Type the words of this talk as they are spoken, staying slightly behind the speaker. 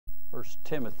First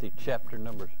Timothy chapter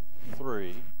number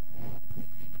 3.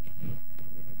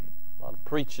 A lot of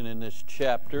preaching in this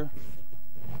chapter.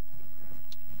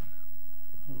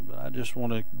 But I just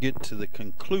want to get to the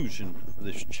conclusion of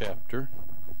this chapter.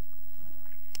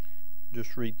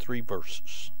 Just read 3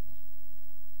 verses.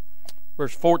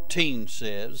 Verse 14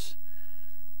 says,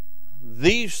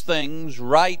 "These things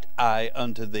write I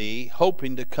unto thee,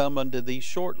 hoping to come unto thee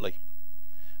shortly.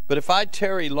 But if I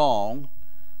tarry long,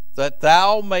 that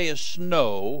thou mayest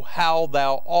know how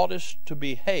thou oughtest to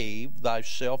behave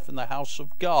thyself in the house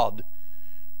of God,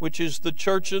 which is the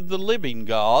church of the living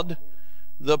God,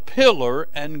 the pillar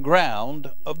and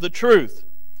ground of the truth.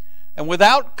 And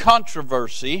without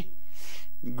controversy,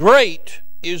 great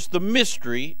is the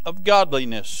mystery of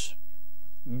godliness.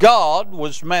 God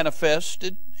was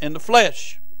manifested in the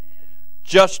flesh,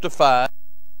 justified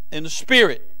in the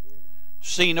spirit,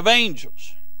 seen of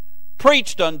angels,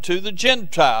 preached unto the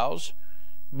Gentiles,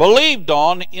 believed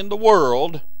on in the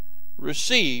world,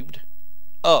 received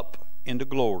up into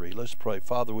glory." Let's pray.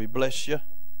 Father, we bless you.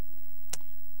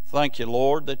 Thank you,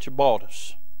 Lord, that you bought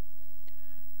us.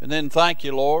 And then thank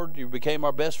you, Lord, you became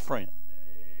our best friend.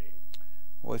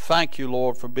 We thank you,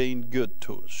 Lord, for being good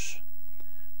to us.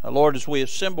 Now, Lord, as we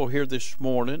assemble here this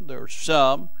morning, there are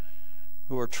some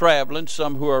who are traveling,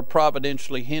 some who are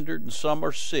providentially hindered, and some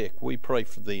are sick. We pray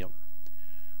for them.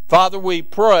 Father, we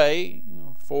pray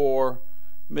for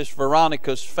Miss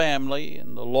Veronica's family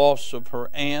and the loss of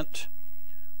her aunt,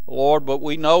 Lord, but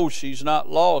we know she's not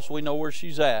lost. We know where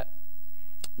she's at.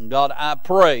 And God, I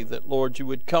pray that, Lord, you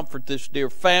would comfort this dear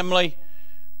family.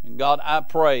 And God, I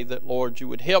pray that, Lord, you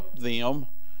would help them,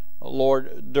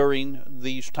 Lord, during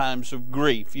these times of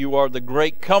grief. You are the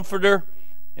great comforter,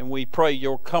 and we pray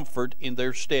your comfort in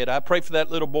their stead. I pray for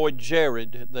that little boy,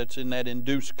 Jared, that's in that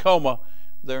induced coma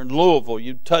there in Louisville.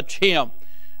 You touch him.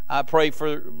 I pray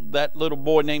for that little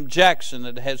boy named Jackson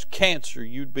that has cancer.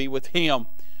 You'd be with him.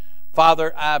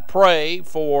 Father, I pray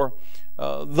for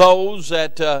those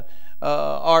that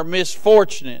are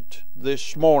misfortunate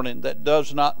this morning, that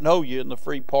does not know you in the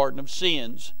free pardon of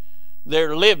sins.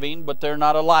 They're living, but they're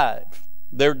not alive.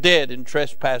 They're dead in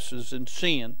trespasses and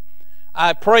sin.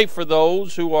 I pray for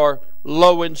those who are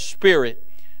low in spirit.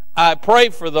 I pray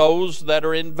for those that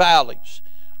are in valleys.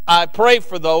 I pray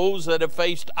for those that have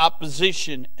faced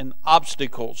opposition and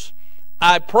obstacles.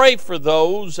 I pray for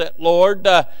those that, Lord,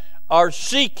 are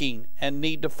seeking and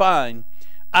need to find.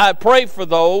 I pray for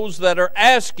those that are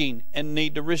asking and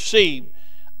need to receive.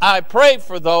 I pray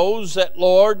for those that,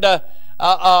 Lord,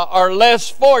 are less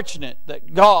fortunate,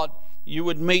 that, God, you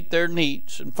would meet their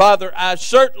needs. And Father, I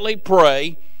certainly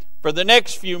pray for the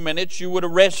next few minutes you would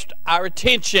arrest our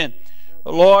attention.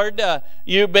 Lord,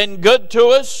 you've been good to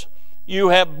us. You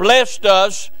have blessed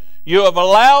us. You have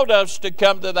allowed us to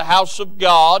come to the house of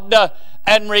God.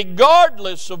 And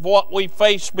regardless of what we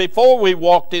faced before we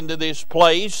walked into this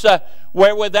place,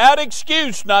 we're without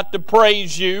excuse not to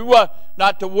praise you,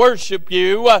 not to worship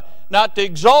you, not to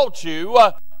exalt you.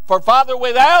 For Father,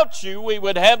 without you we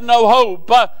would have no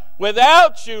hope.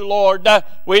 Without you, Lord,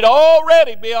 we'd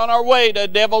already be on our way to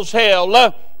devil's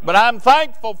hell. But I'm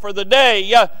thankful for the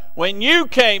day when you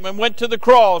came and went to the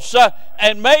cross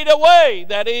and made a way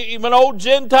that even old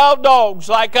Gentile dogs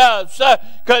like us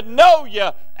could know you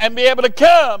and be able to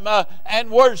come and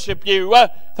worship you.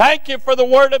 Thank you for the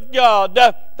Word of God.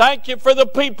 Thank you for the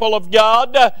people of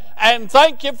God. And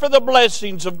thank you for the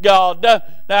blessings of God.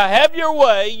 Now have your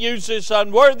way. Use this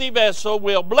unworthy vessel.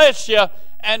 We'll bless you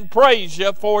and praise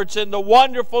you, for it's in the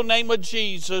wonderful name of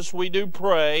Jesus we do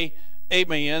pray.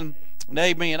 Amen and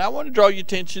amen. I want to draw your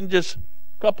attention to just a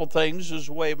couple things as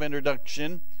a way of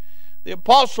introduction. The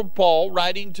Apostle Paul,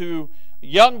 writing to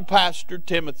young pastor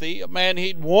Timothy, a man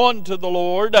he'd won to the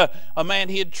Lord, a man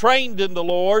he had trained in the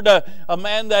Lord, a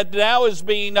man that now is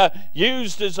being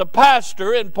used as a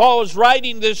pastor. And Paul is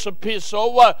writing this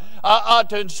epistle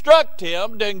to instruct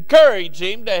him, to encourage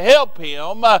him, to help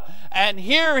him. And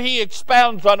here he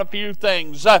expounds on a few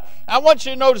things. I want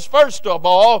you to notice, first of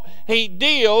all, he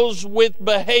deals with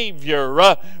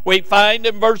behavior. We find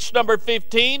in verse number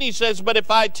 15, he says, "But if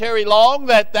I tarry long,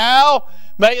 that thou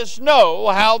mayest know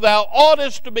how thou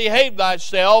oughtest to behave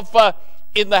thyself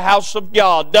in the house of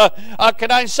God."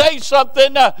 Can I say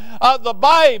something? The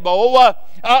Bible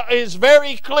is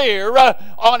very clear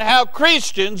on how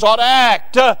Christians ought to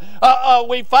act.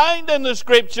 We find in the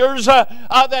Scriptures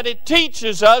that it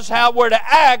teaches us how we're to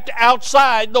act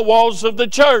outside the walls of the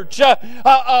church.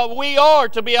 We are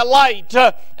to be a light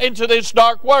into this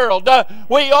dark world.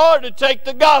 We are to take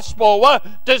the gospel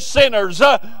to sinners.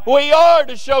 We are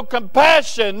to show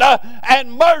compassion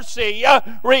and mercy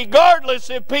regardless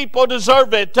if people deserve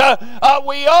serve it.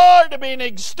 We are to be an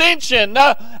extension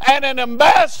and an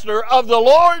ambassador of the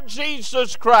Lord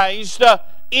Jesus Christ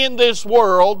in this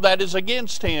world that is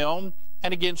against Him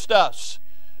and against us.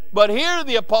 But here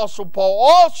the Apostle Paul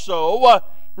also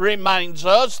reminds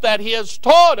us that he has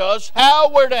taught us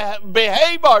how we're to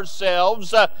behave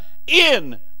ourselves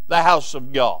in the house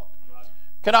of God.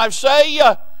 Can I say,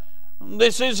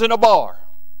 this isn't a bar.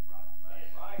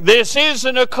 This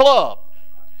isn't a club.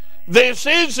 This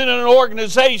isn't an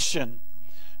organization.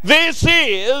 This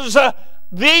is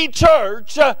the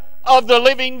church of the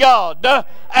living God.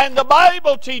 And the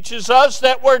Bible teaches us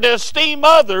that we're to esteem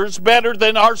others better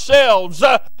than ourselves.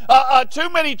 Too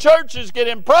many churches get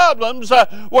in problems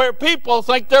where people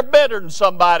think they're better than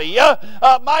somebody.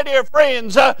 My dear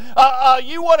friends,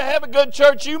 you want to have a good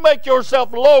church, you make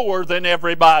yourself lower than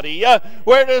everybody.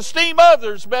 We're to esteem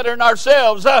others better than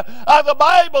ourselves. The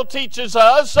Bible teaches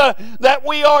us that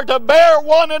we are to bear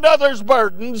one another's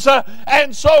burdens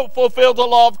and so fulfill the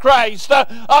law of Christ.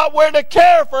 We're to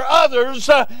care for others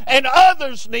and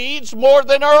others' needs more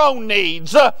than our own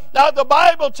needs. The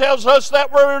Bible tells us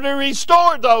that we're to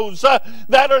restore those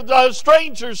that are the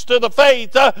strangers to the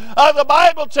faith. The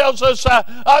Bible tells us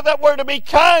that we're to be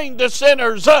kind to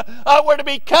sinners. We're to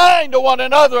be kind to one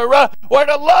another. We're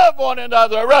to love one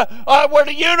another. We're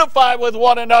to unify with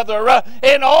one another.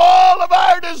 And all of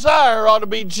our desire ought to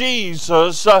be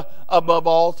Jesus above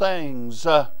all things.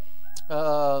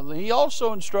 He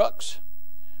also instructs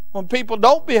when people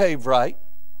don't behave right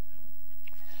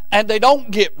and they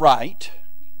don't get right,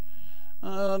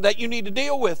 that you need to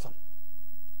deal with them.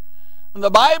 And the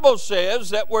Bible says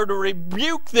that we're to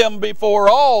rebuke them before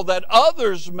all, that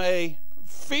others may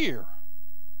fear.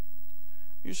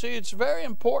 You see, it's very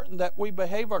important that we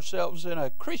behave ourselves in a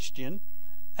Christian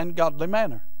and godly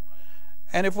manner.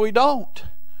 And if we don't,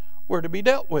 we're to be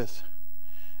dealt with.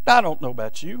 Now, I don't know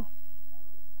about you,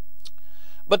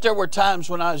 but there were times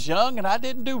when I was young and I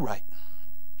didn't do right.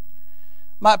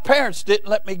 My parents didn't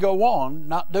let me go on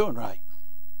not doing right.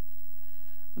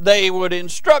 They would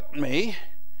instruct me.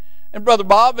 And Brother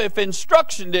Bob, if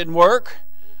instruction didn't work,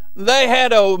 they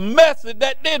had a method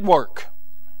that did work.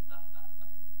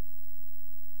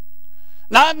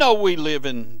 Now, I know we live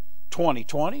in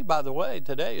 2020. By the way,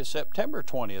 today is September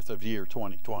 20th of year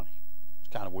 2020. It's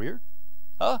kind of weird,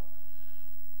 huh?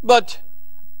 But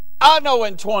I know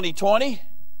in 2020,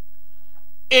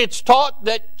 it's taught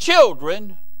that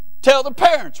children tell the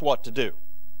parents what to do.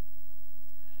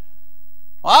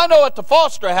 Well, I know at the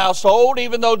foster household,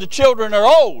 even though the children are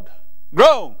old,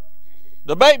 grown,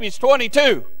 the baby's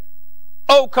 22,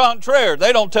 au contraire,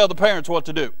 they don't tell the parents what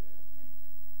to do.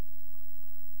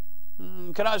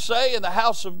 Can I say, in the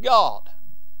house of God,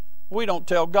 we don't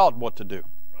tell God what to do.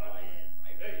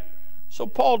 So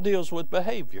Paul deals with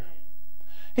behavior.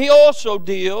 He also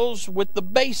deals with the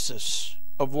basis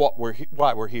of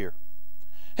why we're here.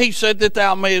 He said that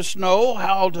thou mayest know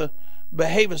how to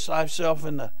behave thyself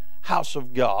in the house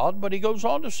of God. But he goes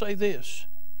on to say this,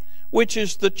 which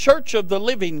is the church of the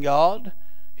living God.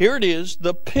 Here it is,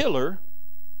 the pillar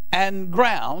and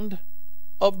ground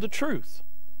of the truth.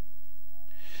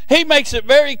 He makes it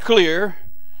very clear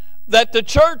that the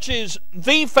church is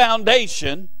the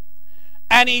foundation,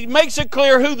 and he makes it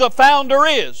clear who the founder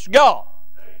is, God.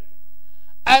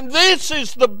 And this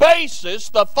is the basis,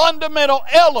 the fundamental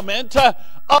element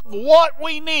of what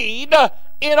we need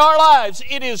in our lives.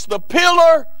 It is the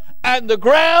pillar and the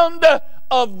ground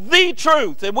of the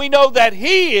truth. And we know that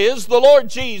He is, the Lord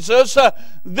Jesus,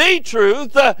 the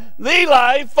truth, the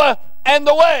life, and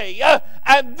the way.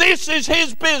 And this is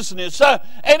His business.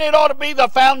 And it ought to be the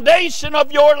foundation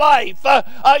of your life.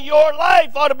 Your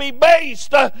life ought to be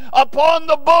based upon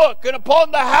the book and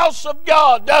upon the house of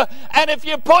God. And if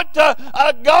you put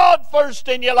God first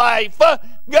in your life,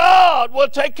 God will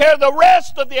take care of the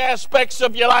rest of the aspects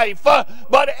of your life.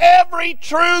 But every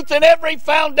truth and every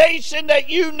foundation that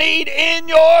you need in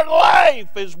your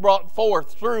life is brought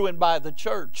forth through and by the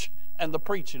church and the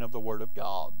preaching of the Word of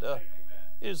God.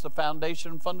 It is the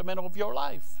foundation and fundamental of your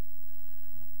life.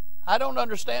 I don't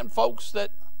understand folks that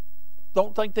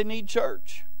don't think they need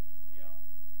church.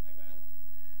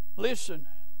 Listen,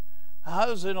 I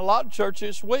was in a lot of church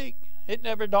this week. It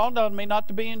never dawned on me not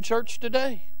to be in church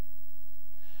today.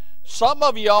 Some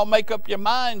of y'all make up your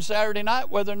mind Saturday night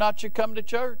whether or not you come to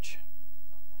church.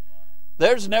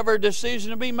 There's never a decision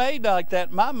to be made like that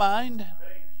in my mind.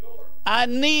 I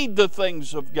need the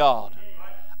things of God.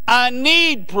 I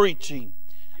need preaching.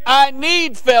 I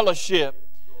need fellowship.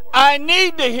 I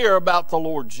need to hear about the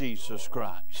Lord Jesus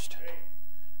Christ.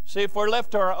 See, if we're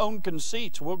left to our own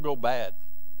conceits, we'll go bad.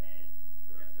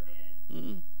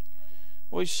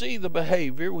 We see the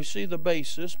behavior, we see the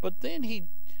basis, but then he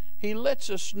lets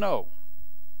us know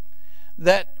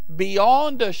that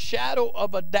beyond a shadow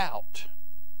of a doubt,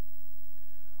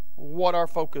 what our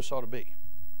focus ought to be.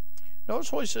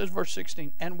 Notice what he says, verse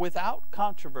 16, and without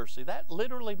controversy. That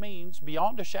literally means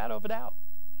beyond a shadow of a doubt.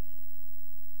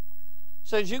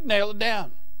 Says you can nail it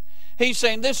down. He's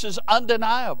saying this is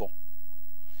undeniable.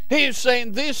 He is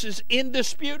saying this is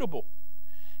indisputable.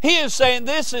 He is saying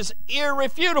this is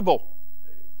irrefutable.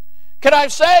 Can I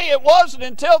say it wasn't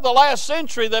until the last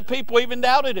century that people even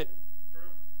doubted it?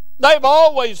 They've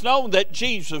always known that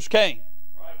Jesus came.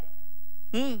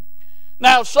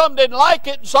 Now, some didn't like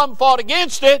it, and some fought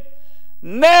against it.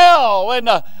 Now, in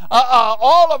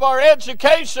all of our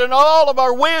education, all of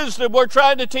our wisdom, we're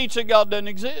trying to teach that God doesn't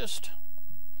exist.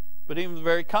 But even the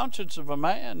very conscience of a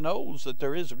man knows that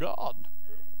there is a God.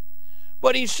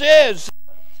 But he says,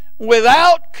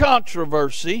 without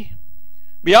controversy,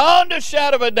 beyond a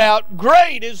shadow of a doubt,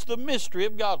 great is the mystery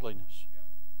of godliness.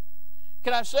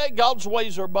 Can I say God's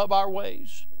ways are above our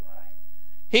ways?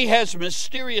 He has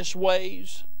mysterious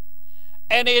ways.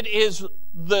 And it is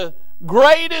the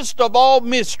greatest of all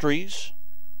mysteries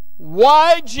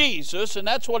why Jesus, and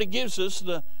that's what he gives us,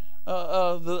 the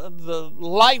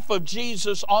life of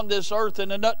Jesus on this earth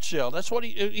in a nutshell. That's what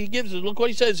he gives us. Look what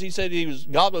he says. He said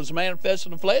God was manifest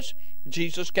in the flesh.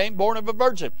 Jesus came born of a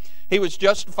virgin. He was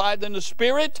justified in the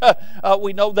Spirit.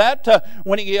 We know that.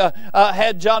 When he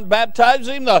had John baptize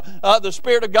him, the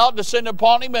Spirit of God descended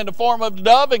upon him in the form of a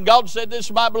dove, and God said, "This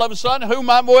is my beloved Son,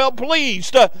 whom I'm well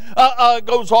pleased."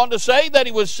 Goes on to say that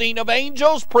he was seen of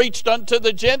angels, preached unto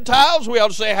the Gentiles. We ought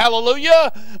to say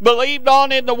hallelujah. Believed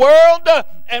on in the world,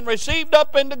 and received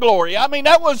up into glory. I mean,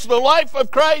 that was the life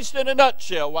of Christ in a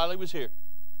nutshell while he was here.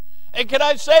 And can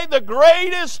I say the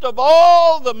greatest of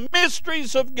all the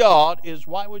mysteries of God is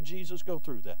why would Jesus go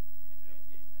through that?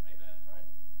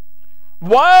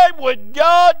 Why would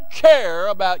God care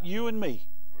about you and me?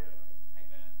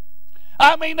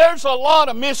 I mean, there's a lot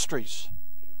of mysteries.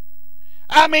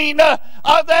 I mean,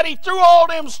 that he threw all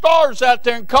them stars out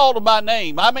there and called them by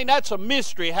name. I mean, that's a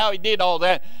mystery how he did all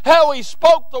that. How he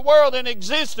spoke the world in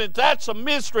existence, that's a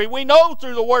mystery. We know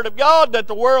through the Word of God that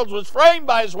the world was framed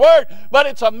by His Word, but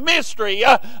it's a mystery.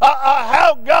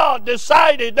 How God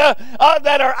decided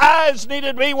that our eyes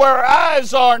needed to be where our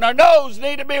eyes are and our nose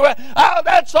needed to be where...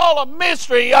 that's all a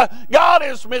mystery. God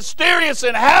is mysterious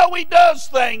in how He does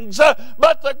things,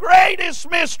 but the greatest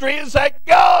mystery is that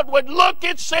God would look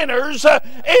at sinners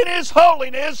in His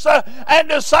holiness and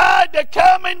decide to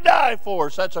come and die for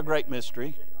us. That's a great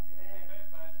mystery.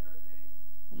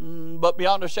 But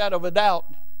beyond a shadow of a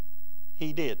doubt,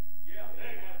 He did.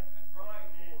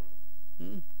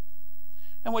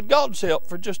 And with God's help,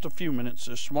 for just a few minutes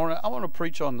this morning, I want to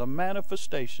preach on the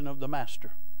manifestation of the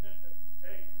Master.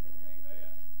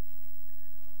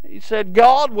 He said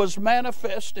God was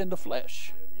manifest in the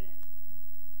flesh.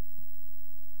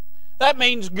 That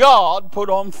means God put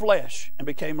on flesh and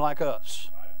became like us.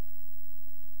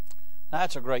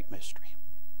 That's a great mystery.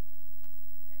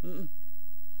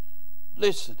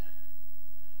 Listen,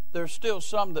 there's still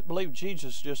some that believe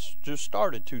Jesus just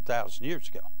started 2,000 years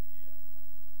ago.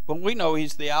 But we know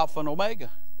He's the Alpha and Omega.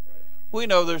 We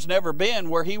know there's never been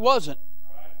where He wasn't.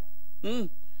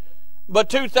 But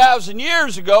 2,000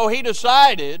 years ago, He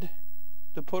decided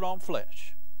to put on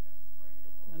flesh.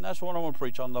 And that's what I want to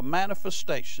preach on, the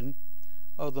manifestation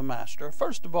of the Master.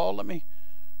 First of all, let me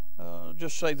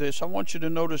just say this. I want you to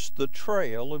notice the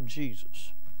trail of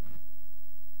Jesus.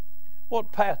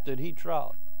 What path did He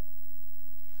trod?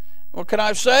 Well, can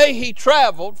I say He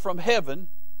traveled from heaven,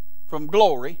 from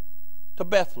glory, to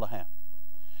Bethlehem.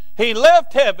 He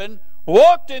left heaven,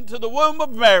 walked into the womb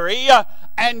of Mary,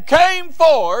 and came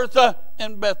forth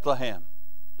in Bethlehem.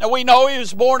 Now we know He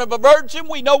was born of a virgin.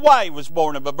 We know why He was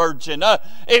born of a virgin.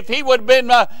 If He would have been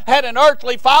had an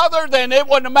earthly father, then it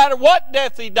wouldn't matter what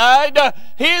death He died.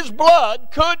 His blood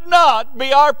could not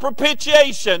be our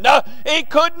propitiation.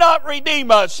 It could not redeem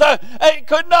us. It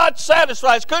could not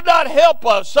satisfy us. Could not help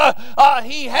us.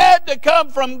 He had to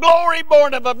come from glory,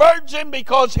 born of a virgin,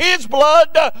 because His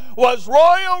blood was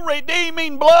royal,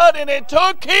 redeeming blood, and it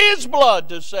took His blood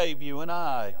to save you and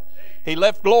I. He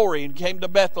left glory and came to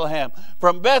Bethlehem.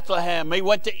 From Bethlehem, He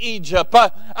went to Egypt.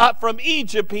 From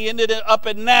Egypt, He ended up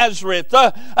in Nazareth.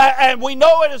 And we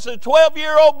know it as a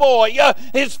 12-year-old boy.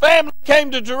 His family came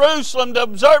to Jerusalem to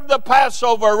observe the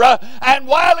Passover. And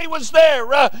while He was there,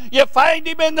 you find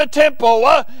Him in the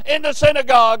temple, in the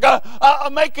synagogue,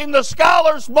 making the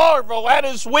scholars marvel at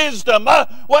His wisdom.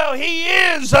 Well, He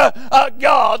is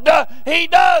God. He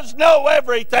does know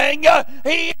everything.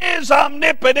 He is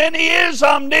omnipotent. He is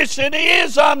omniscient. omnipotent. He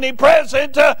is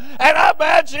omnipresent. And I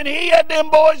imagine he had them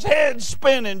boys' heads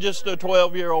spinning, just a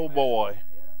 12-year-old boy.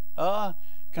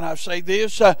 Can I say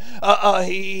this?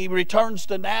 He returns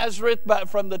to Nazareth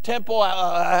from the temple.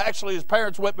 Actually, his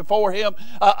parents went before him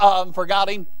and forgot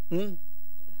him.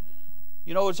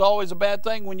 You know, it's always a bad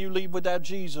thing when you leave without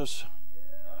Jesus.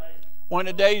 When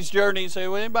a day's journey, you say,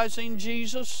 well, anybody seen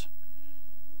Jesus?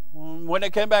 When they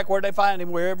came back, where'd they find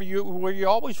him? Where you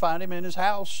always find him, in his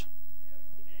house.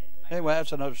 Anyway,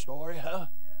 that's another story.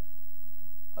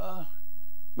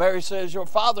 Mary says, your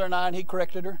father and I, and he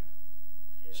corrected her.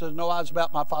 He says, no, I was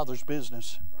about my father's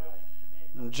business.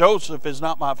 And Joseph is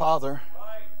not my father.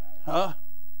 Matter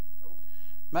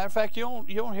of fact, you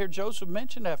don't hear Joseph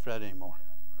mentioned after that anymore.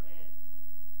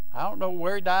 I don't know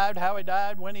where he died, how he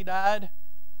died, when he died.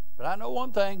 But I know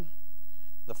one thing.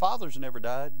 The father's never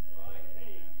died.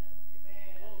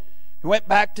 He went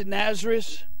back to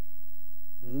Nazareth.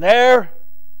 And there,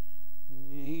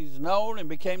 he's known and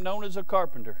became known as a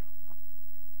carpenter.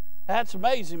 That's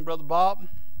amazing, Brother Bob.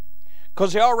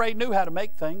 Because he already knew how to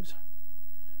make things.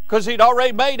 Because he'd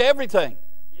already made everything.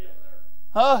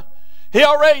 He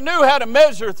already knew how to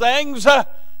measure things.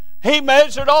 He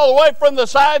measured all the way from the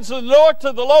sides of the north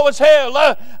to the lowest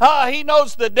hill. He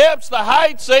knows the depths, the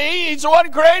heights. He's the one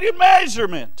who created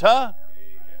measurement. Can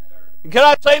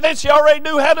I say this? He already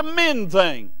knew how to mend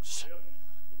things.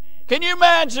 Can you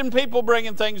imagine people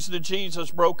bringing things to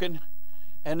Jesus broken,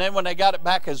 and then when they got it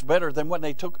back, it's better than when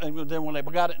they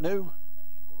got it new?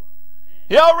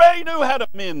 He already knew how to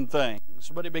mend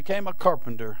things, but he became a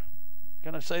carpenter.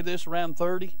 Can I say this? Around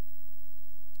 30,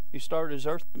 he started his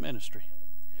earthly ministry.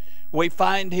 We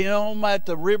find him at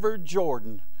the river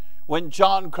Jordan when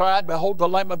John cried, behold the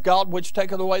Lamb of God which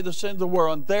taketh away the sin of the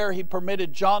world. And there he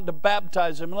permitted John to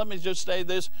baptize him. Let me just say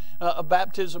this.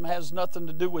 Baptism has nothing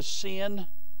to do with sin.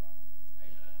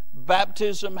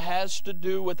 Baptism has to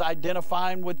do with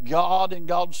identifying with God and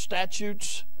God's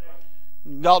statutes,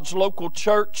 God's local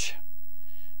church.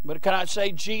 But can I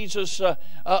say Jesus,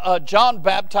 John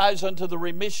baptized unto the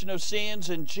remission of sins,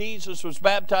 and Jesus was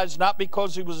baptized not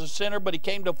because he was a sinner, but he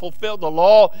came to fulfill the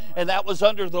law, and that was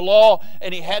under the law,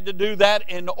 and he had to do that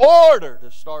in order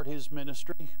to start his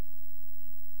ministry.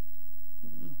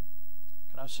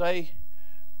 Can I say,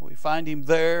 we find him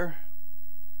there.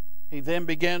 He then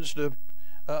begins to,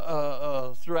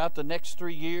 throughout the next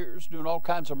 3 years, doing all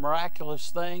kinds of miraculous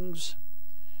things.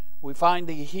 We find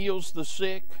he heals the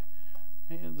sick.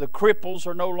 The cripples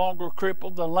are no longer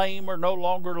crippled. The lame are no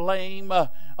longer lame.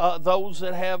 Those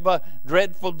that have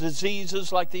dreadful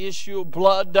diseases like the issue of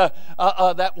blood,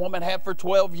 that woman had for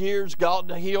 12 years. God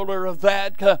healed her of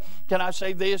that. Can I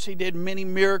say this? He did many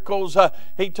miracles.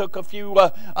 He took a few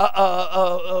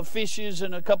fishes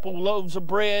and a couple loaves of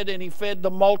bread, and he fed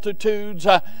the multitudes.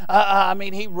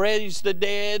 He raised the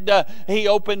dead. He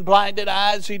opened blinded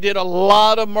eyes. He did a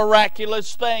lot of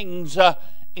miraculous things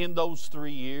in those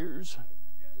 3 years.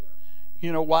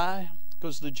 You know why?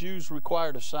 Because the Jews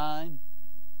required a sign,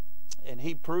 and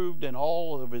he proved in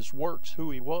all of his works who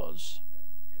he was.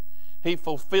 He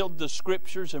fulfilled the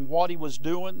scriptures and what he was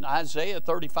doing. Isaiah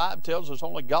 35 tells us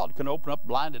only God can open up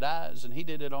blinded eyes, and he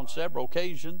did it on several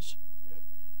occasions.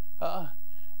 A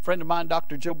friend of mine,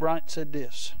 Dr. Joe Bryant, said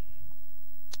this.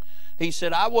 He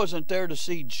said, I wasn't there to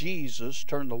see Jesus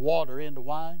turn the water into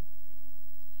wine.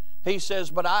 He says,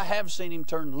 but I have seen him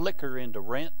turn liquor into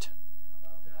rent,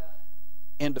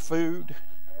 into food,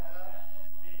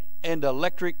 into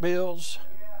electric bills,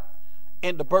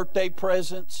 into birthday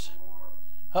presents.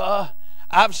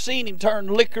 I've seen him turn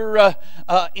liquor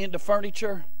into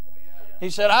furniture.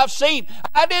 He said, I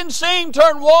didn't see him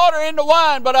turn water into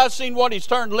wine, but I've seen what he's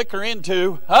turned liquor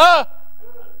into.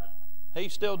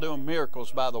 He's still doing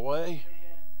miracles, by the way.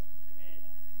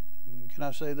 Can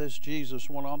I say this? Jesus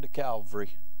went on to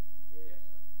Calvary,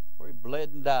 where he bled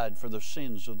and died for the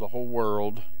sins of the whole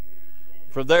world.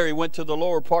 From there he went to the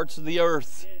lower parts of the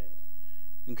earth.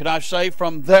 And can I say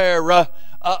from there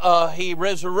he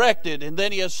resurrected, and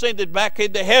then he ascended back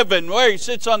into heaven where he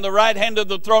sits on the right hand of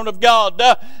the throne of God.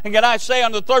 And can I say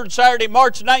on the third Saturday,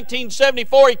 March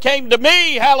 1974, he came to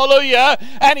me, hallelujah,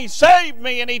 and he saved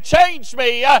me and he changed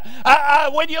me.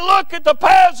 When you look at the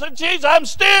paths of Jesus, I'm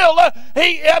still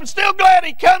glad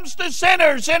he comes to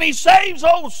sinners and he saves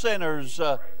old sinners.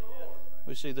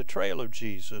 We see the trail of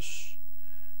Jesus.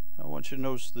 I want you to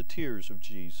notice the tears of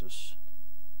Jesus.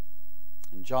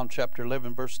 In John chapter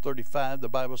 11, verse 35, the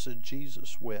Bible said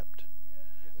Jesus wept.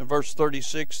 In verse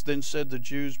 36, then said the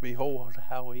Jews, behold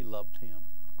how he loved him.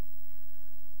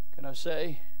 Can I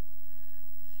say,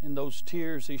 in those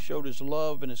tears he showed his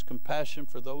love and his compassion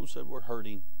for those that were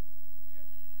hurting.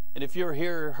 And if you're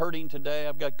here hurting today,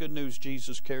 I've got good news.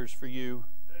 Jesus cares for you.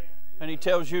 And He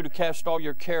tells you to cast all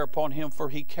your care upon Him, for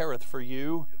He careth for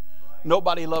you.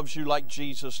 Nobody loves you like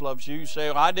Jesus loves you. You say,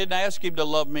 well, I didn't ask Him to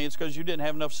love me. It's because you didn't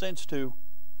have enough sense to.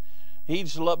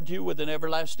 He's loved you with an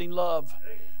everlasting love.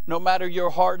 No matter your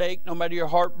heartache, no matter your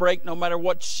heartbreak, no matter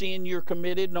what sin you're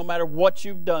committed, no matter what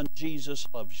you've done, Jesus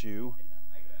loves you.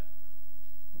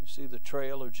 We see the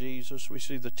trail of Jesus. We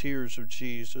see the tears of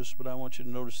Jesus. But I want you to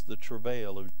notice the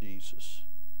travail of Jesus.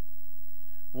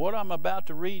 What I'm about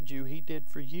to read you, He did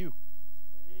for you.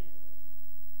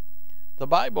 The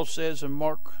Bible says in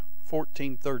Mark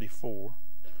 14:34,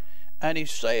 and He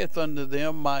saith unto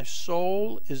them, my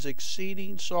soul is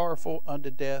exceeding sorrowful unto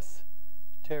death.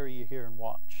 Tarry ye here and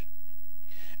watch.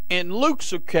 In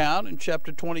Luke's account, in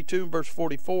chapter 22, verse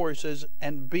 44, he says,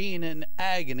 and being in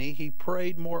agony, he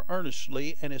prayed more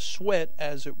earnestly, and his sweat,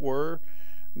 as it were,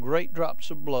 great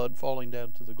drops of blood falling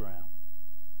down to the ground.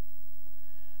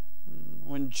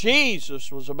 When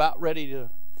Jesus was about ready to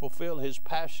fulfill His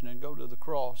passion and go to the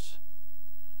cross,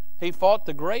 He fought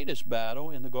the greatest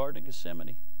battle in the Garden of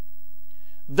Gethsemane.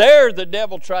 There the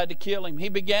devil tried to kill Him. He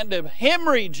began to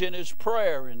hemorrhage in his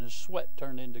prayer, and his sweat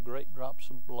turned into great drops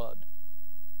of blood.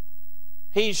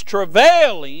 He's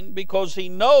travailing because he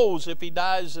knows if he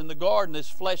dies in the garden, this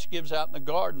flesh gives out in the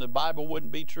garden, the Bible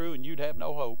wouldn't be true and you'd have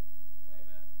no hope.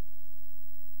 Amen.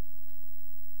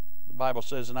 The Bible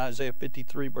says in Isaiah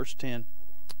 53 verse 10,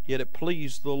 yet it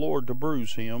pleased the Lord to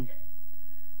bruise Him.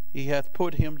 He hath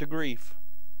put Him to grief.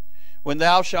 When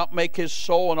thou shalt make his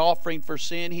soul an offering for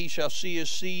sin, he shall see his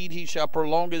seed, he shall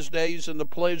prolong his days, and the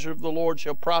pleasure of the Lord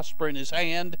shall prosper in his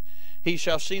hand. He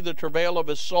shall see the travail of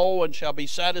his soul, and shall be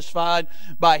satisfied.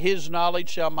 By his knowledge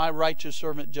shall my righteous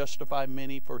servant justify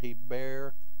many, for he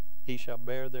shall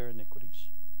bear their iniquities.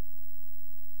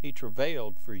 He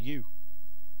travailed for you.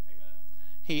 Amen.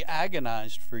 He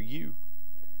agonized for you.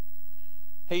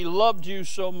 He loved you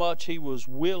so much he was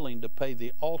willing to pay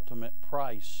the ultimate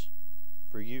price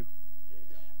for you.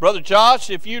 Brother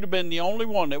Josh, if you'd have been the only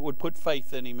one that would put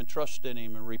faith in Him and trust in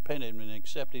Him and repent Him and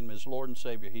accept Him as Lord and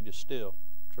Savior, He'd have still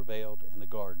travailed in the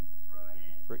garden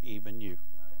for even you.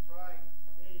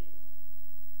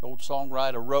 The old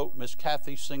songwriter wrote, Miss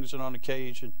Kathy sings it on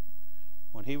occasion,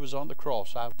 when He was on the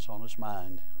cross, I was on His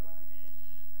mind.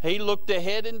 He looked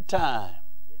ahead in time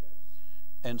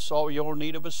and saw your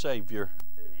need of a Savior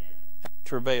and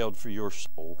travailed for your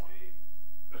soul.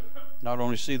 Not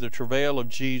only see the travail of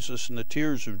Jesus and the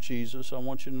tears of Jesus, I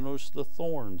want you to notice the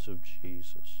thorns of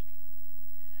Jesus.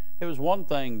 It was one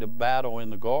thing to battle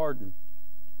in the garden.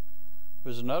 It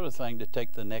was another thing to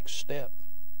take the next step.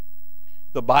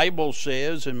 The Bible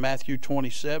says in Matthew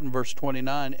 27, verse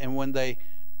 29, and when they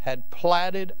had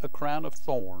platted a crown of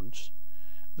thorns,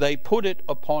 they put it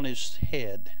upon His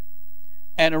head,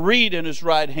 and a reed in His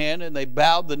right hand, and they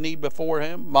bowed the knee before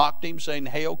Him, mocked Him, saying,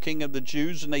 Hail, King of the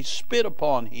Jews! And they spit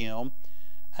upon Him,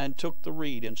 and took the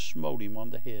reed and smote Him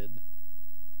on the head.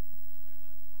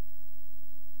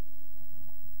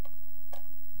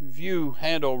 If you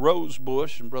handle rose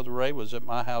bush, and Brother Ray was at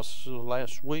my house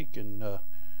last week, and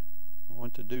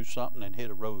went to do something and hit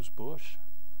a rose bush,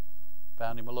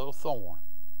 found him a little thorn.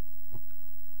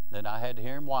 Then I had to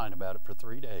hear him whine about it for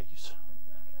 3 days.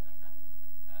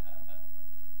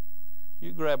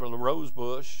 You grab a rose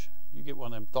bush, you get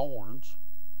one of them thorns,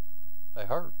 they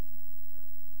hurt.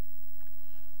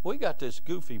 We got this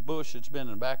goofy bush that's been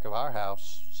in the back of our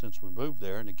house since we moved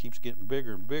there, and it keeps getting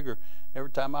bigger and bigger. Every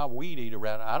time I weed eat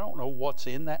around it, I don't know what's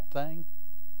in that thing,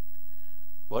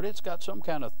 but it's got some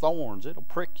kind of thorns. It'll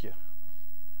prick you.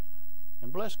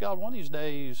 And bless God, one of these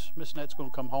days, Miss Net's going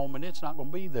to come home, and it's not going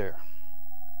to be there.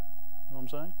 You know what I'm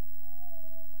saying?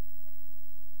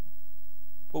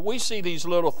 But we see these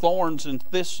little thorns and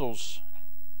thistles.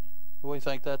 We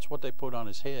think that's what they put on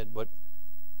His head. But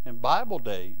in Bible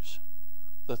days,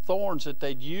 the thorns that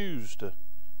they'd use to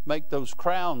make those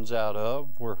crowns out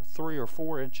of were 3 or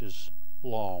 4 inches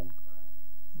long.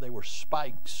 They were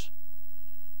spikes.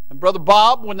 And Brother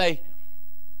Bob, when they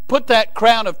put that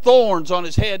crown of thorns on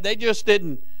his head, they just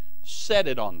didn't set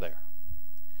it on there.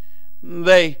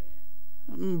 They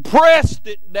pressed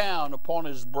it down upon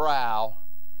his brow.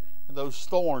 And those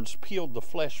thorns peeled the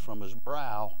flesh from his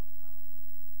brow.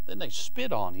 Then they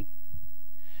spit on Him.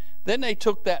 Then they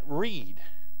took that reed,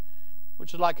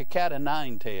 which is like a cat o'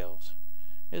 nine tails.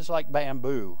 It's like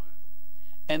bamboo.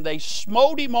 And they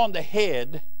smote Him on the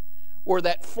head where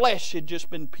that flesh had just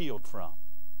been peeled from.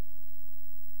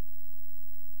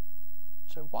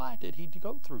 So why did He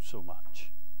go through so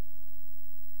much?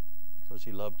 Because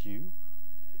He loved you.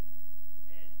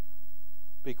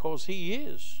 Because He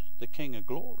is the King of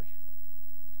glory.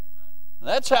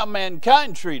 That's how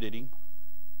mankind treated him.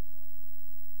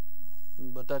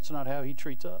 But that's not how he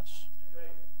treats us.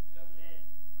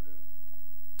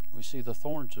 We see the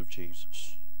thorns of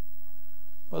Jesus.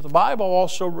 But the Bible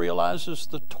also realizes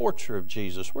the torture of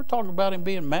Jesus. We're talking about him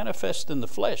being manifest in the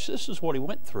flesh. This is what he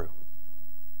went through.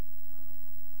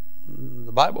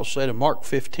 The Bible said in Mark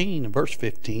 15, verse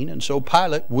 15, and so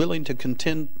Pilate, willing to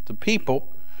content the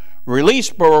people,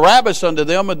 released Barabbas unto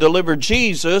them and delivered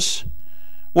Jesus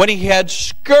when he had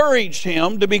scourged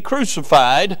him to be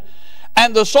crucified.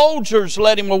 And the soldiers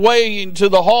led him away into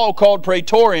the hall called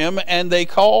Praetorium, and they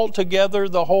called together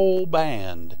the whole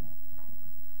band.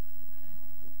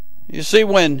 You see,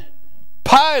 when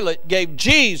Pilate gave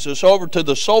Jesus over to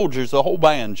the soldiers, the whole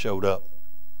band showed up.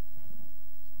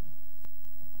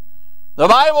 The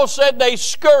Bible said they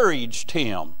scourged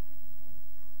him.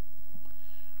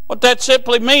 What that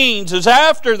simply means is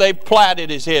after they platted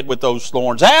his head with those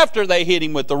thorns, after they hit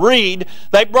him with the reed,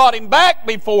 they brought him back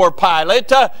before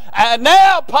Pilate, and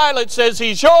now Pilate says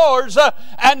he's yours,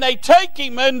 and they take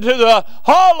him into the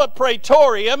hall of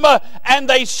Praetorium, and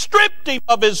they stripped him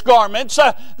of his garments.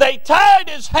 They tied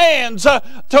his hands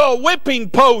to a whipping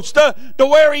post to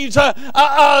where he's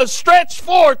stretched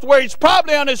forth, where he's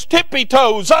probably on his tippy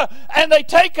toes, and they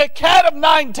take a cat of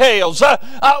nine tails,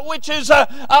 which is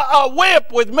a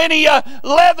whip with many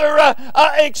leather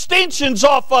extensions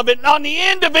off of it. And on the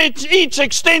end of each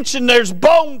extension there's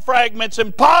bone fragments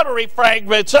and pottery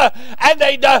fragments. And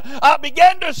they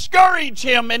began to scourge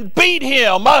him and beat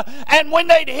him. And when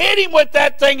they'd hit him with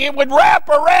that thing, it would wrap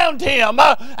around him.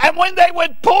 And when they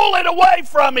would pull it away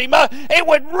from him, it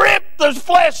would rip the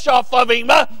flesh off of him.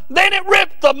 Then it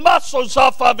ripped the muscles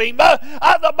off of him.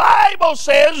 The Bible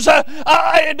says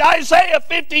in Isaiah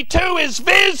 52, his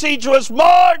visage was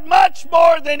marred much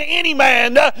more than any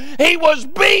man. He was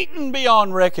beaten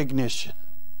beyond recognition.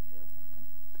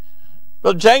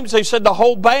 Brother James, they said the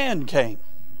whole band came.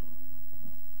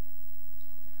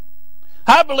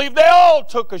 I believe they all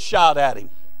took a shot at him.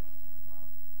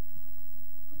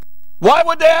 Why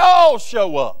would they all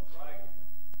show up?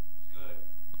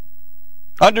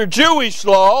 Under Jewish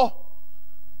law,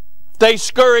 if they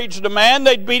scourged a man,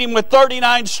 they'd beat him with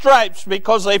 39 stripes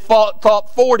because they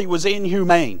thought 40 was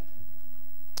inhumane.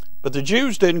 But the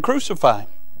Jews didn't crucify him.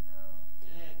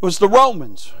 It was the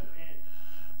Romans.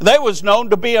 They was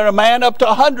known to be a man up to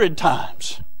 100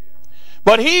 times.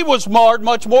 But he was marred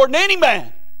much more than any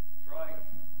man.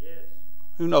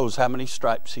 Who knows how many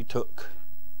stripes he took?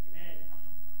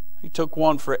 He took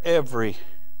one for every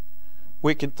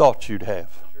wicked thought you'd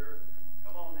have.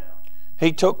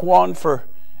 He took one for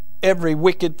every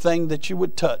wicked thing that you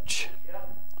would touch.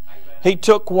 He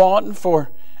took one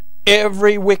for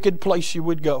every wicked place you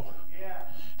would go.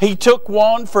 He took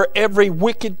one for every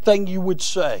wicked thing you would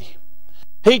say.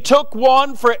 He took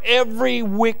one for every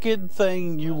wicked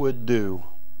thing you would do.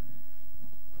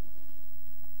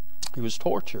 He was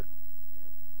tortured.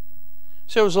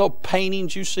 See those little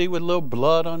paintings you see with a little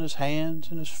blood on his hands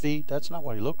and his feet? That's not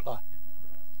what he looked like.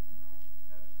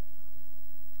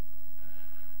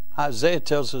 Isaiah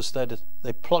tells us that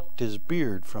they plucked his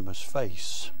beard from his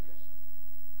face.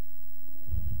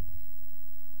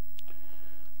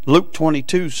 Luke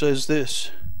 22 says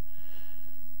this,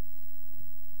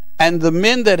 and the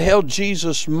men that held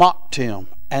Jesus mocked him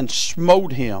and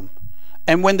smote him.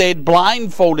 And when they had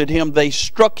blindfolded him, they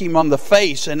struck him on the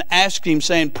face and asked him,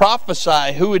 saying,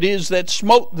 prophesy who it is that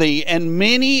smote thee. And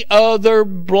many other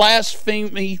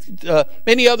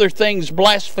things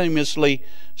blasphemously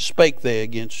spake they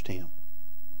against him.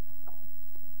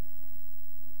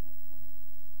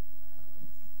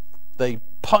 They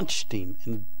punched him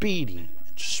and beat him,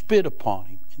 spit upon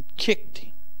him and kicked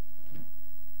him.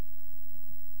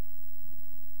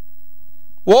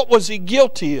 What was he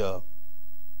guilty of?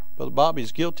 Brother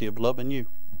Bobby's guilty of loving you.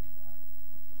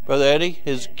 Brother Eddie,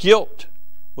 his guilt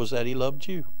was that he loved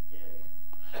you.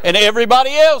 And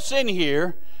everybody else in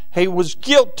here, he was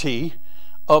guilty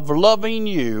of loving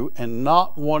you and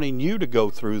not wanting you to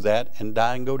go through that and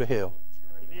die and go to hell.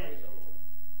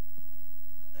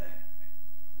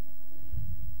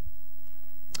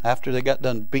 After they got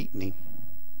done beating him,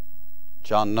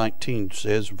 John 19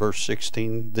 says, verse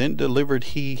 16, then delivered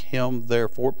he him,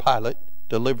 therefore Pilate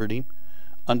delivered him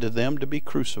unto them to be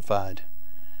crucified.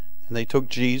 And they took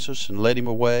Jesus and led him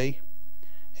away.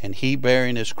 And he,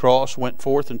 bearing his cross, went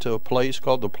forth into a place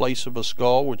called the place of a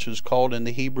skull, which is called in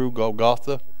the Hebrew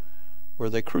Golgotha, where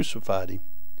they crucified him,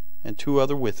 and two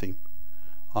other with him,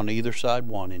 on either side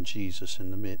one, and Jesus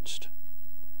in the midst.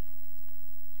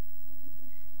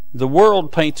 The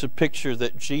world paints a picture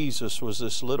that Jesus was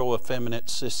this little effeminate,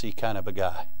 sissy kind of a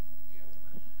guy,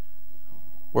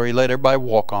 where he let everybody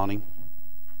walk on him,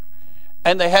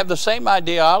 And they have the same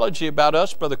ideology about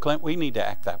us, Brother Clint. We need to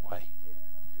act that way.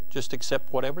 Just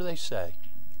accept whatever they say.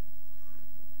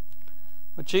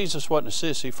 But Jesus wasn't a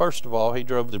sissy. First of all, he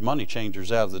drove the money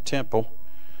changers out of the temple,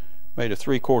 made a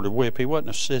 3/4 whip. He wasn't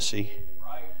a sissy.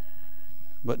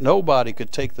 But nobody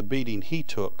could take the beating he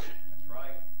took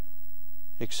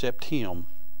except him.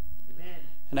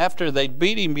 And after they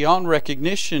beat him beyond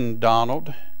recognition,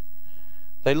 Donald,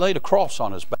 they laid a cross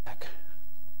on his back.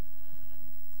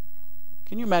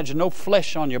 Can you imagine? No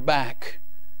flesh on your back.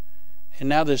 And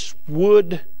now this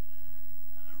wood,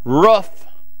 rough,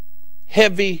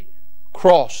 heavy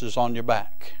cross is on your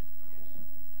back.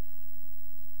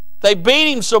 They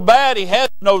beat him so bad he had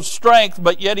no strength,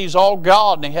 but yet he's all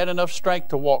God, and he had enough strength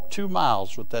to walk 2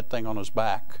 miles with that thing on his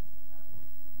back.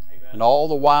 Amen. And all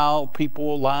the while,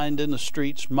 people lined in the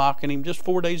streets mocking him. Just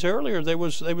 4 days earlier, they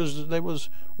was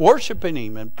worshiping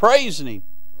him and praising him.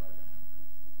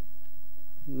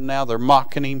 Now they're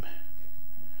mocking him.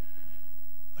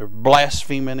 They're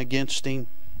blaspheming against him.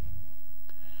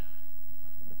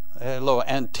 They had a little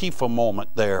Antifa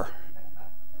moment there.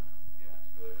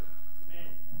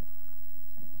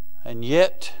 And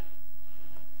yet,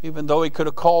 even though he could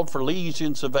have called for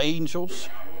legions of angels,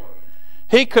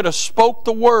 he could have spoke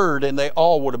the word and they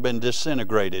all would have been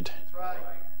disintegrated.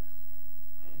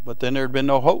 But then there had been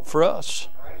no hope for us.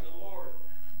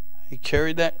 He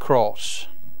carried that cross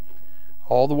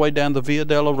all the way down the Via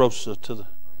Dolorosa to the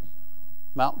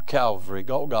Mount Calvary,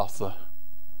 Golgotha.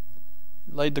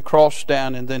 He laid the cross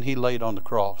down, and then he laid on the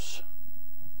cross.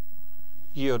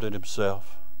 Yielded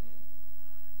himself.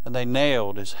 And they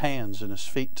nailed his hands and his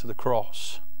feet to the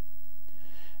cross.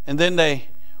 And then they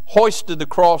hoisted the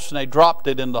cross and they dropped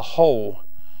it in the hole.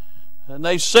 And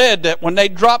they said that when they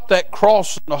dropped that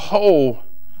cross in the hole,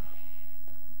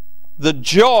 the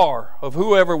jar of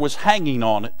whoever was hanging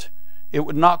on it, it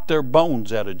would knock their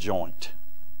bones out of joint.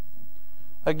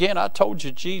 Again, I told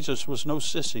you Jesus was no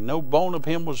sissy. No bone of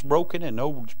him was broken and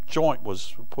no joint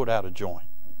was put out of joint.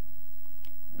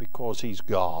 Because he's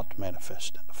God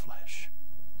manifest in the flesh.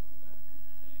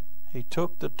 He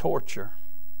took the torture.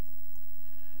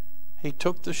 He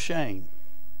took the shame.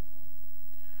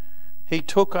 He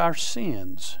took our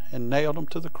sins and nailed them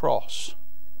to the cross.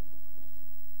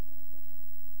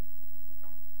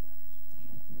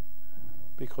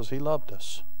 Because he loved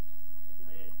us.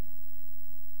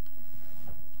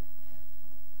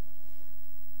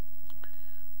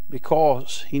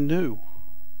 Because he knew,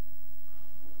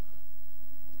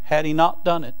 had he not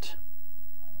done it,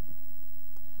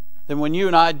 then when you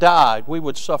and I died, we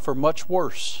would suffer much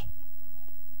worse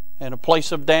in a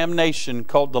place of damnation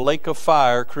called the lake of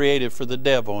fire created for the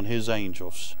devil and his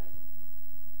angels.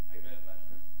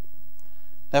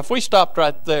 Now, if we stopped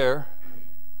right there,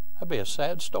 that'd be a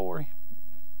sad story.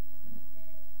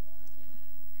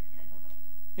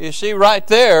 You see, right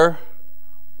there,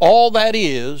 all that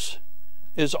is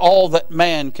all that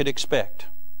man could expect.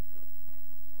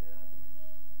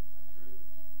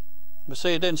 But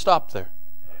see, it didn't stop there.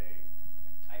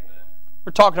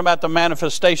 We're talking about the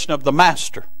manifestation of the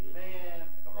Master.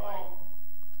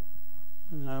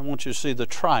 And I want you to see the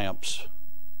triumphs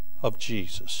of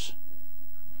Jesus.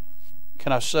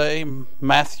 Can I say,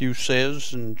 Matthew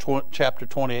says in chapter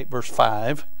 28, verse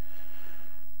 5,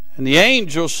 "And the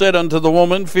angel said unto the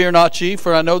woman, Fear not ye,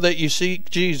 for I know that ye seek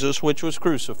Jesus, which was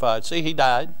crucified." See, he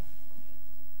died.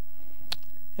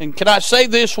 And can I say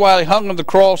this, while he hung on the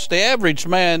cross, the average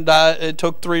man died, it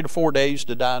took 3 to 4 days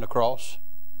to die on a cross.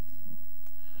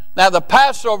 Now, the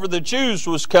Passover of the Jews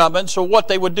was coming, so what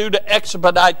they would do to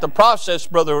expedite the process,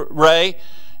 Brother Ray,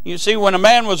 you see, when a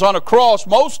man was on a cross,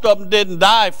 most of them didn't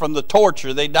die from the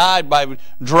torture. They died by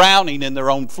drowning in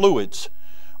their own fluids.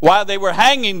 While they were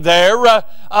hanging there,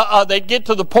 they'd get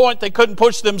to the point they couldn't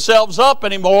push themselves up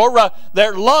anymore.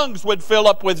 Their lungs would fill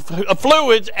up with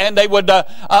fluids, and they would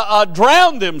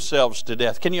drown themselves to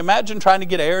death. Can you imagine trying to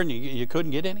get air and you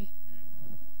couldn't get any?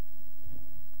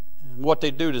 And what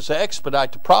they'd do to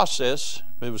expedite the process,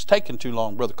 if it was taking too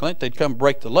long, Brother Clint, they'd come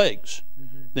break the legs.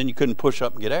 Then you couldn't push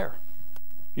up and get air.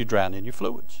 You drown in your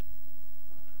fluids.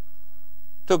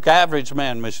 Took average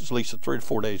man, Mrs. Lisa, 3 to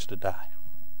 4 days to die.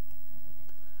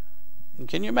 And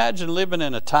can you imagine living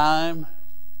in a time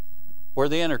where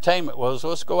the entertainment was,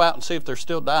 let's go out and see if they're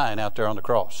still dying out there on the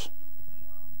cross?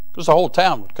 Because the whole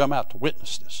town would come out to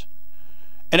witness this.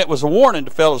 And it was a warning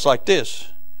to fellows like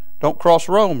this: don't cross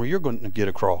Rome or you're going to get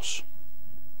across.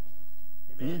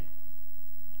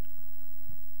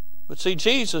 But see,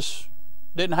 Jesus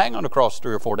didn't hang on the cross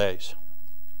 3 or 4 days.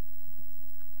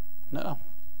 No.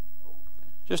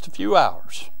 Just a few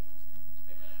hours.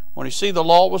 When he see the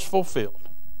law was fulfilled,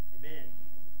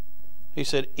 he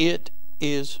said, "It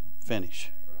is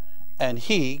finish. And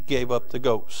he gave up the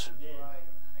ghost.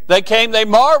 They came, they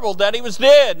marveled that he was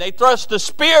dead. They thrust a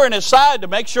spear in his side to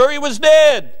make sure he was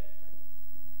dead.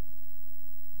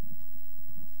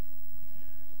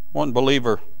 One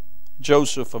believer,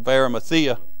 Joseph of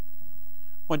Arimathea,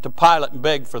 went to Pilate and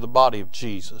begged for the body of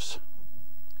Jesus.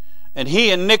 And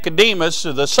he and Nicodemus,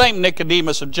 the same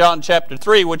Nicodemus of John chapter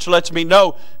 3, which lets me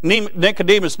know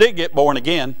Nicodemus did get born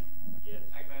again.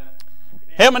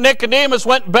 Him and Nicodemus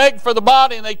went and begged for the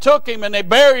body, and they took him and they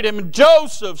buried him in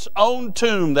Joseph's own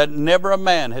tomb that never a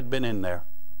man had been in there.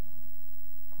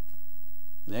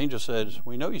 The angel says,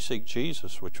 we know you seek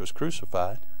Jesus, which was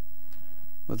crucified.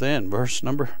 But then, verse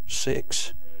number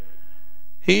 6,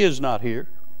 he is not here,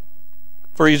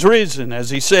 for he's risen,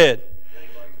 as he said.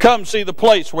 Come see the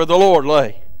place where the Lord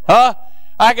lay. Huh?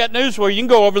 I got news for you. You can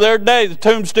go over there today. The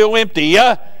tomb's still empty.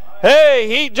 Hey,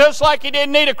 he just like he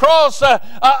didn't need a cross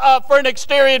for an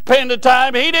extended period of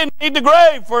time. He didn't need the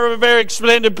grave for a very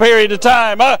extended period of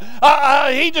time.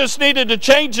 He just needed to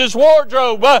change his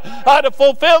wardrobe to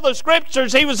fulfill the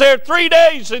scriptures. He was there 3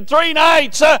 days and 3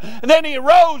 nights, and then he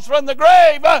arose from the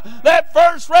grave. That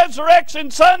first resurrection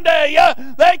Sunday,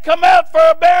 they come out for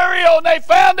a burial, and they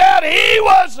found out he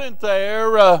wasn't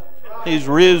there. He's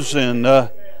risen.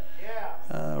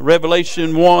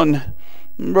 Revelation 1.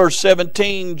 Verse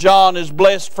 17, John is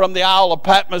blessed from the Isle of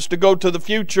Patmos to go to the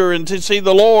future and to see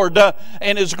the Lord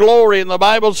in His glory. And the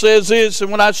Bible says this,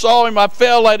 and when I saw him, I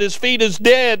fell at his feet as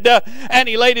dead. And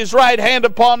he laid his right hand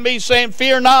upon me, saying,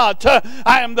 Fear not,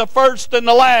 I am the first and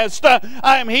the last.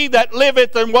 I am he that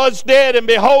liveth and was dead, and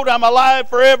behold, I'm alive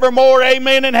forevermore.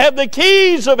 Amen. And have the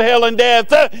keys of hell and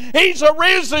death. He's a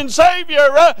risen Savior.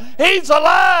 He's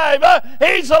alive.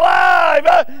 He's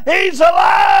alive. He's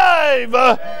alive.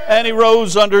 And he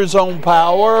rose under his own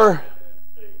power.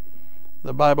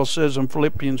 The Bible says in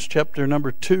Philippians chapter number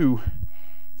 2,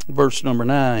 verse number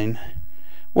 9,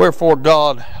 Wherefore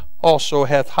God also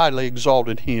hath highly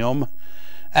exalted him,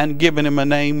 and given him a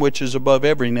name which is above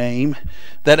every name,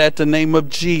 that at the name of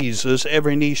Jesus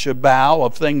every knee should bow,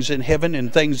 of things in heaven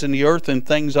and things in the earth and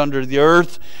things under the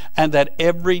earth, and that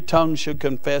every tongue should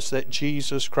confess that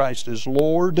Jesus Christ is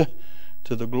Lord,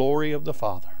 to the glory of the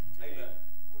Father.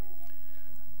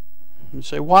 You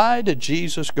say, why did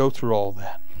Jesus go through all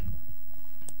that?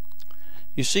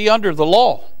 You see, under the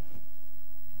law,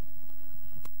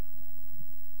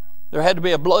 there had to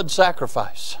be a blood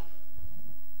sacrifice.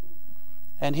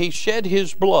 And He shed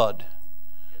His blood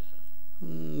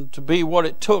to be what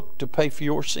it took to pay for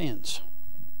your sins.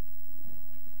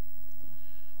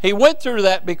 He went through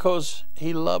that because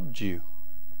He loved you.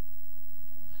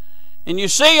 And you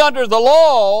see, under the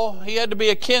law, He had to be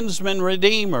a kinsman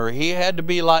redeemer. He had to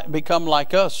become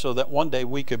like us so that one day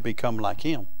we could become like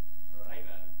Him. Amen.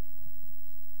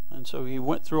 And so He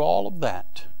went through all of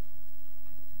that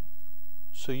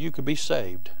so you could be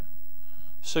saved,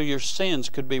 so your sins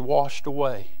could be washed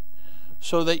away,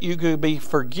 so that you could be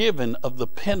forgiven of the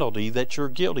penalty that you're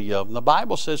guilty of. And the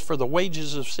Bible says, for the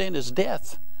wages of sin is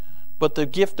death, but the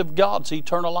gift of God's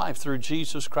eternal life through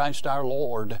Jesus Christ our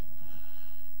Lord.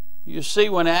 You see,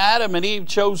 when Adam and Eve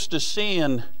chose to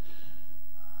sin,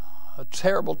 a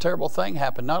terrible, terrible thing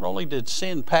happened. Not only did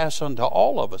sin pass unto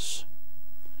all of us,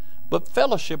 but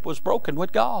fellowship was broken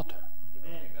with God.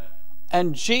 Amen.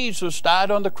 And Jesus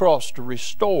died on the cross to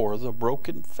restore the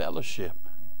broken fellowship.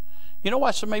 You know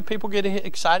why so many people get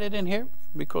excited in here?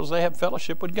 Because they have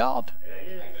fellowship with God.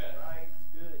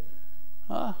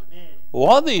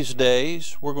 One of these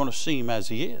days, we're going to see Him as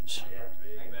He is.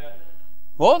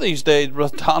 One of these days,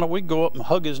 Brother Donald, we can go up and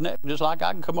hug his neck, just like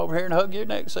I can come over here and hug your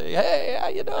neck and say, hey, how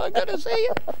you doing? Good to see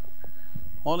you.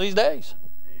 One of these days.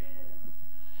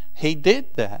 He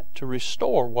did that to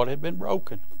restore what had been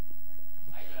broken.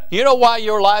 You know why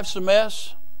your life's a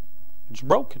mess? It's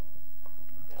broken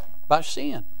by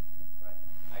sin.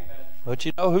 But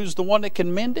you know who's the one that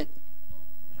can mend it?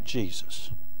 Jesus.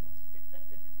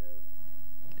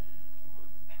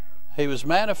 He was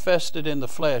manifested in the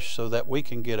flesh so that we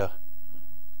can get a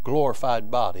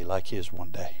glorified body like His one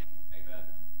day. Amen.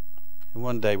 And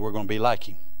one day we're going to be like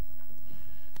Him.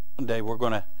 One day we're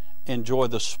going to enjoy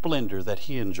the splendor that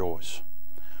He enjoys.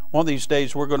 One of these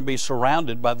days we're going to be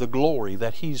surrounded by the glory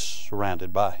that He's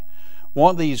surrounded by.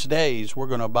 One of these days we're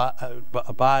going to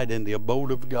abide in the abode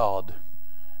of God.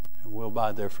 And we'll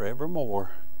abide there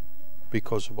forevermore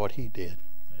because of what He did.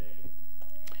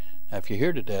 Now if you're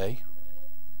here today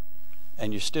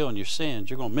and you're still in your sins,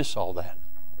 you're going to miss all that.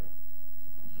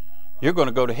 You're going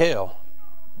to go to hell.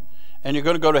 And you're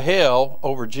going to go to hell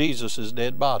over Jesus'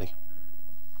 dead body.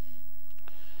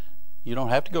 You don't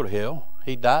have to go to hell.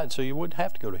 He died so you wouldn't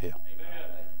have to go to hell.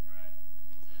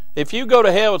 If you go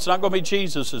to hell, it's not going to be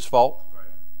Jesus' fault.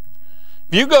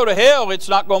 If you go to hell, it's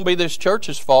not going to be this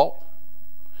church's fault.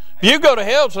 If you go to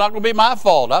hell, it's not going to be my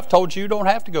fault. I've told you don't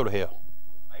have to go to hell.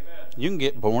 You can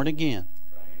get born again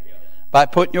by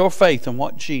putting your faith in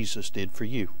what Jesus did for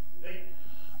you.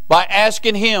 By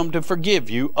asking Him to forgive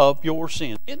you of your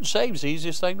sins. Getting saved is the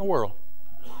easiest thing in the world.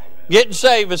 Getting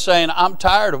saved is saying, I'm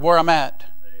tired of where I'm at,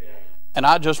 and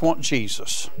I just want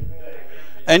Jesus.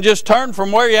 And just turn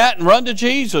from where you're at and run to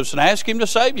Jesus and ask Him to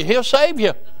save you. He'll save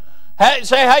you.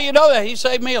 Say, how you know that? He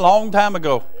saved me a long time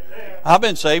ago. I've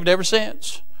been saved ever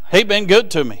since. He's been good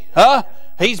to me.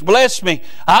 He's blessed me.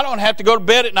 I don't have to go to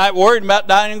bed at night worried about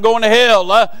dying and going to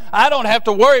hell. I don't have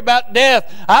to worry about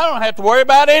death. I don't have to worry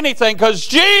about anything because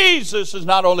Jesus is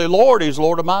not only Lord, He's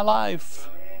Lord of my life.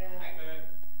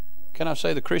 Can I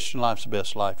say the Christian life's the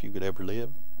best life you could ever live?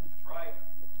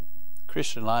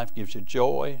 Christian life gives you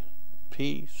joy,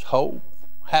 peace, hope,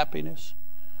 happiness.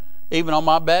 Even on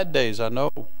my bad days, I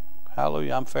know,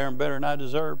 hallelujah, I'm faring better than I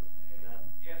deserve.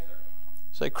 Yes,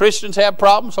 sir. Say, Christians have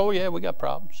problems? Oh, yeah, we got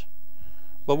problems.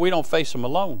 But we don't face them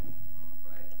alone.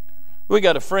 We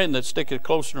got a friend that's sticking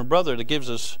closer than a brother that gives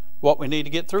us what we need to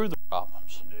get through the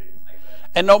problems.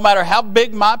 And no matter how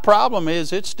big my problem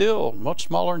is, it's still much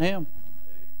smaller than him.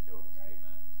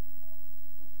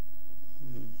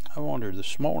 I wonder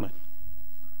this morning,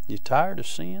 you tired of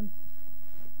sin?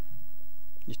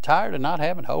 You tired of not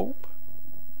having hope?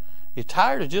 You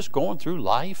tired of just going through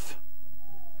life?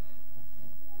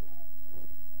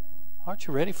 Aren't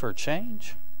you ready for a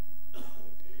change?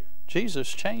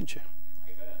 Jesus changed you.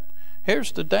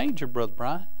 Here's the danger, Brother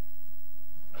Brian.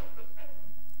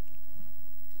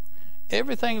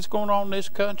 Everything that's going on in this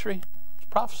country, it's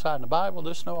prophesied in the Bible.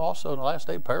 This know also in the last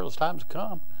day, perilous times to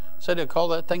come. Said they'll call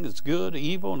that thing that's good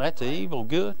evil, and that's evil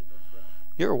good.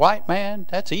 You're a white man,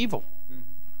 that's evil.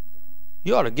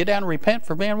 You ought to get down and repent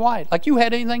for being white, like you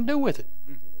had anything to do with it.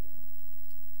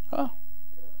 Huh?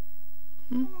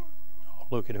 Oh,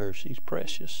 look at her, she's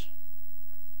precious.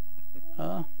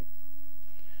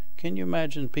 Can you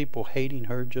imagine people hating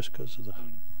her just because of the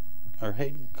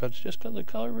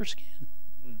color of her skin?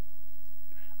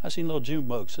 I seen little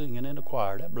Junebug singing in the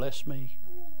choir. That blessed me.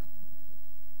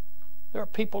 There are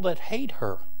people that hate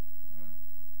her.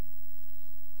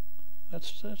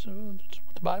 That's what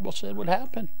the Bible said would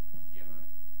happen.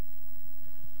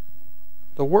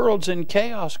 The world's in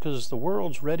chaos because the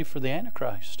world's ready for the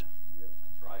Antichrist.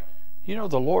 You know,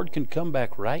 the Lord can come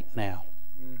back right now.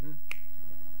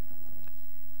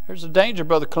 There's a danger,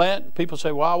 Brother Clint. People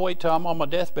say, well, I'll wait till I'm on my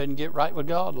deathbed and get right with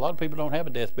God. A lot of people don't have a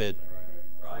deathbed.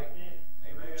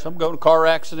 Some go to car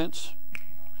accidents.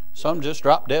 Some just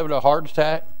drop dead with a heart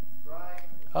attack.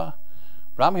 But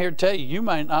I'm here to tell you, you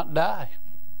may not die.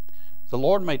 The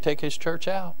Lord may take His church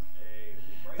out.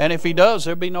 And if He does,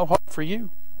 there'll be no hope for you.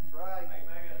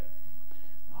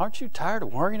 Aren't you tired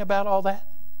of worrying about all that?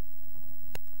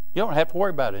 You don't have to worry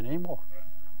about it anymore.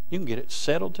 You can get it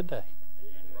settled today.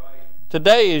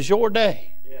 Today is your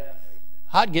day.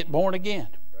 I'd get born again.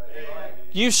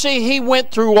 You see, He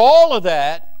went through all of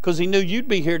that because He knew you'd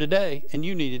be here today and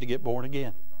you needed to get born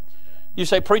again. You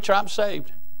say, preacher, I'm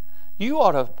saved. You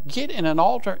ought to get in an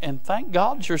altar and thank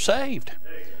God you're saved.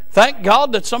 Thank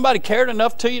God that somebody cared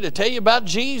enough to you to tell you about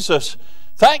Jesus.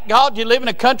 Thank God you live in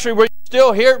a country where you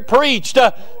still hear it preached.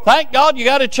 Thank God you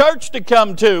got a church to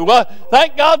come to.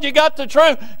 Thank God you got the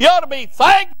truth. You ought to be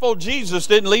thankful Jesus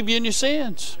didn't leave you in your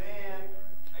sins.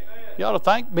 You ought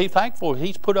to be thankful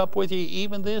He's put up with you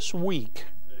even this week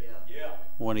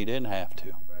when He didn't have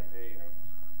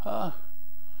to.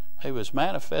 He was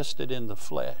manifested in the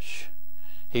flesh.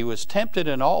 He was tempted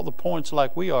in all the points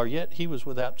like we are, yet He was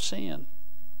without sin.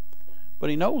 But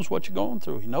He knows what you're going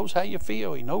through. He knows how you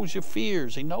feel. He knows your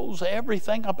fears. He knows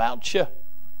everything about you.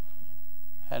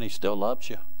 And He still loves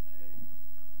you.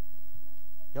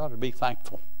 You ought to be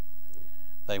thankful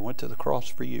that He went to the cross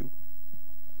for you.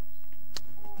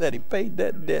 That He paid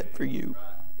that debt for you.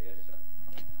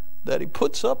 That He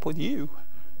puts up with you.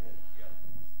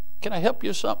 Can I help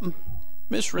you with something?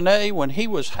 Miss Renee, when He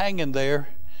was hanging there,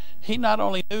 He not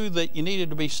only knew that you needed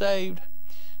to be saved,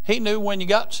 He knew when you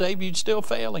got saved you'd still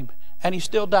fail Him. And He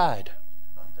still died.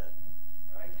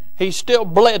 He still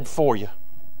bled for you.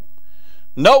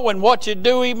 Knowing what you'd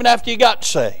do even after you got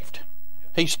saved.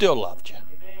 He still loved you.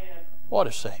 What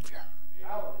a Savior.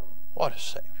 What a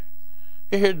Savior.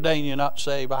 If you're here today and you're not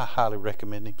saved, I highly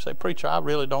recommend Him. Say, preacher, I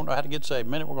really don't know how to get saved. In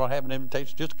a minute we're going to have an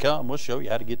invitation. Just come. We'll show you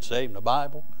how to get saved in the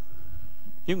Bible.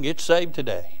 You can get saved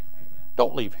today.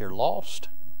 Don't leave here lost.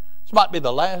 This might be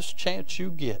the last chance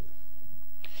you get.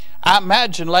 I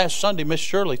imagine last Sunday Miss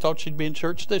Shirley thought she'd be in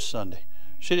church this Sunday.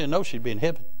 She didn't know she'd be in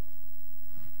heaven.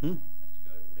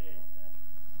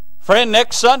 Friend,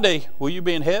 next Sunday, will you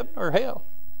be in heaven or hell?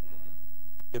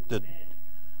 If the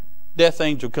death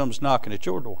angel comes knocking at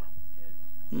your door.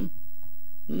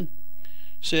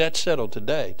 See, that's settled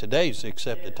today. Today's the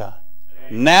accepted time.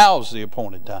 Now's the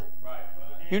appointed time.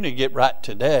 You need to get right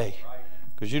today,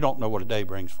 because you don't know what a day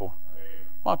brings for.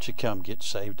 Why don't you come get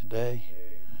saved today?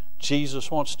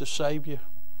 Jesus wants to save you.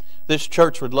 This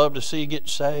church would love to see you get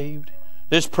saved.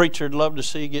 This preacher would love to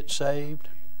see you get saved.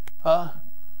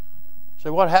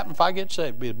 So what happened if I get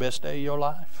saved? It'll be the best day of your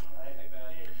life.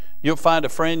 You'll find a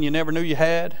friend you never knew you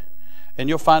had, and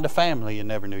you'll find a family you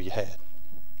never knew you had.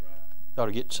 You ought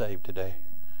to get saved today.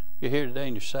 You're here today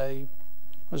and you're saved.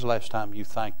 When was the last time you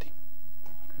thanked Him?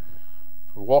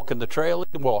 For walking the trail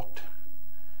He walked,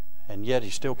 and yet He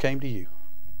still came to you.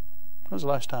 When was the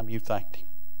last time you thanked Him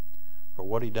for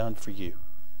what He done for you?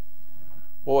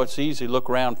 Boy, it's easy to look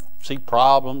around, see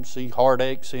problems, see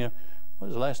heartaches. When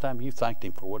was the last time you thanked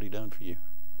Him for what He done for you?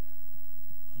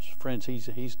 Friends,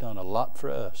 He's done a lot for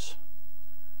us.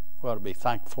 We ought to be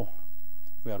thankful.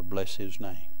 We ought to bless His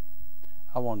name.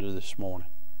 I wonder this morning,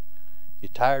 you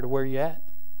tired of where you're at?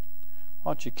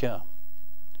 Why don't you come?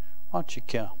 Why don't you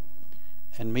come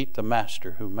and meet the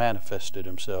Master who manifested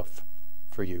Himself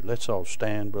for you? Let's all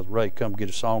stand. Brother Ray, come get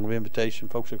a song of invitation.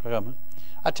 Folks are coming.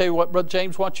 I tell you what, Brother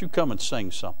James, why don't you come and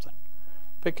sing something?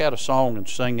 Pick out a song and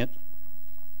sing it.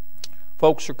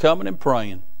 Folks are coming and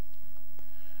praying.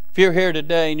 If you're here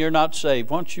today and you're not saved,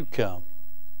 why don't you come?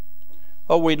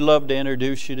 Oh, we'd love to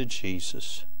introduce you to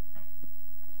Jesus.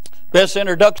 Best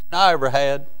introduction I ever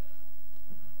had.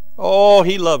 Oh,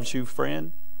 He loves you,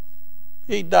 friend.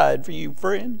 He died for you,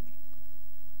 friend.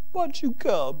 Why don't you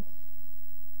come?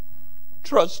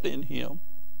 Trust in Him.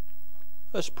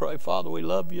 Let's pray. Father, we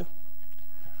love you.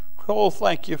 Oh,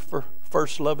 thank you for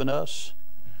first loving us.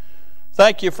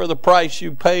 Thank you for the price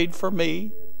you paid for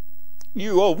me.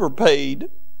 You overpaid.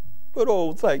 But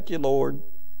oh, thank you, Lord.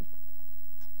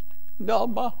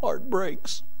 God, my heart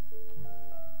breaks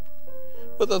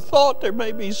with the thought there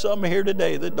may be some here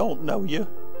today that don't know you.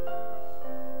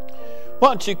 Why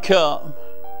don't you come,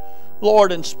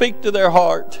 Lord, and speak to their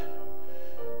heart.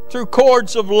 Through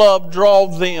cords of love, draw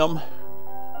them.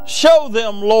 Show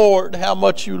them, Lord, how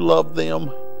much you love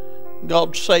them.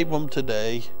 God, save them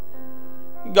today.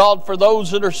 God, for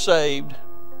those that are saved,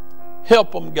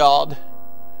 help them, God.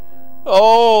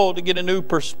 Oh, to get a new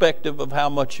perspective of how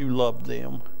much you love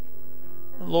them.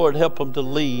 And Lord, help them to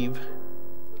leave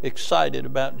excited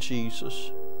about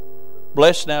Jesus.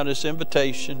 Bless now this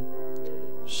invitation.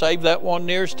 Save that one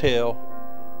nearest hell.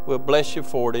 We'll bless you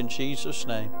for it in Jesus'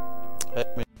 name.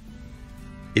 Amen.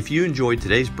 If you enjoyed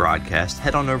today's broadcast,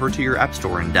 head on over to your app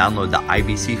store and download the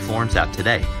IBC Florence app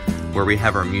today, where we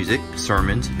have our music,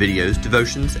 sermons, videos,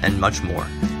 devotions, and much more.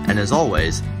 And as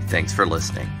always, thanks for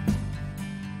listening.